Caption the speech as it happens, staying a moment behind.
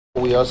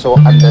We also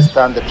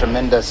understand the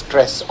tremendous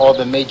stress all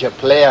the major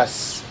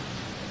players,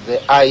 the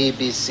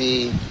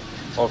IEBC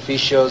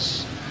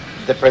officials,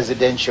 the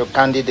presidential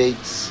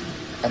candidates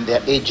and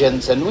their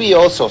agents, and we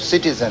also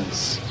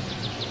citizens,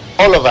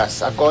 all of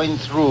us are going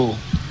through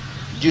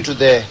due to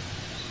the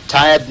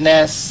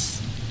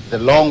tiredness, the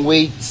long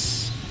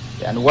waits,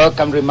 the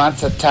unwelcome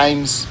remarks at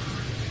times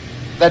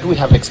that we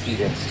have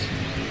experienced.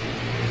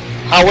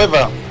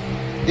 However,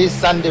 this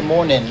Sunday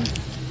morning,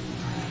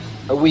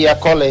 we are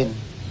calling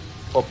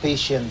for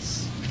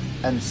patience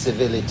and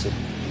civility.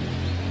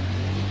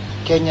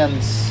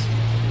 Kenyans,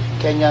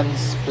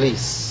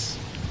 please,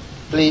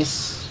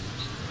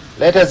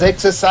 let us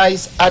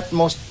exercise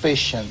utmost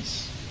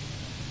patience.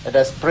 Let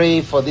us pray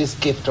for this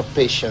gift of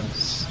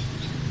patience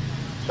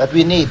that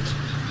we need.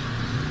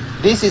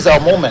 This is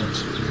our moment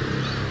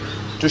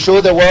to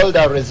show the world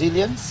our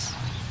resilience,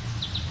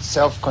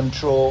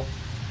 self-control,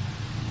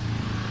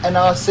 and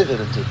our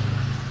civility.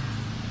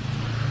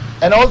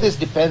 And all this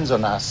depends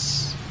on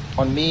us,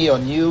 on me,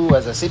 on you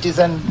as a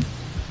citizen,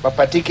 but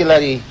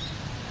particularly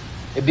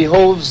it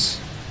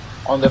behoves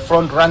on the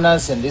front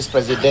runners in this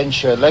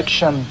presidential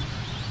election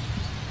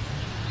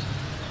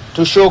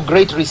to show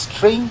great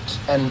restraint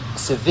and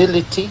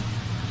civility,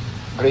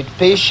 great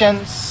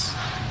patience,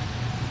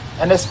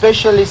 and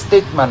especially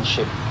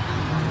statesmanship.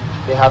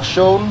 They have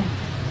shown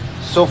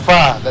so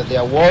far that they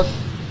are worth,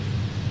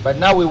 but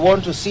now we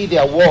want to see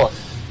their worth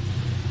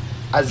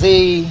as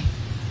they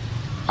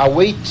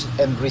await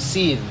and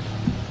receive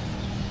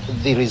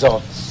the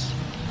results.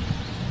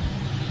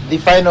 The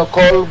final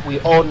call, we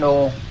all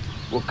know,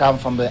 will come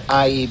from the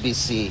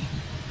IEBC.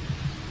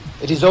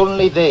 It is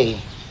only they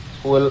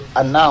who will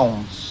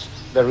announce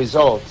the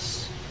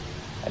results,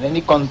 and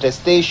any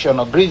contestation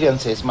or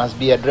grievances must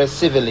be addressed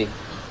civilly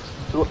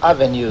through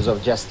avenues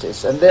of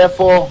justice. And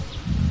therefore,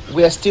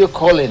 we are still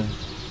calling,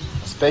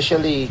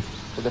 especially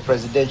to the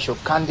presidential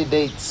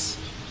candidates,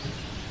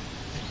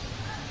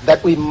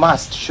 that we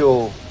must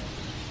show,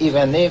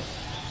 even if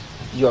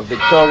you are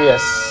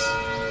victorious,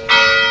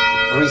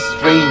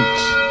 restraint.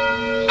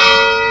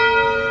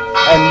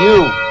 And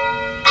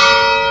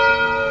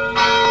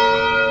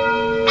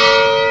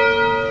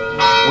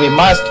we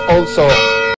must also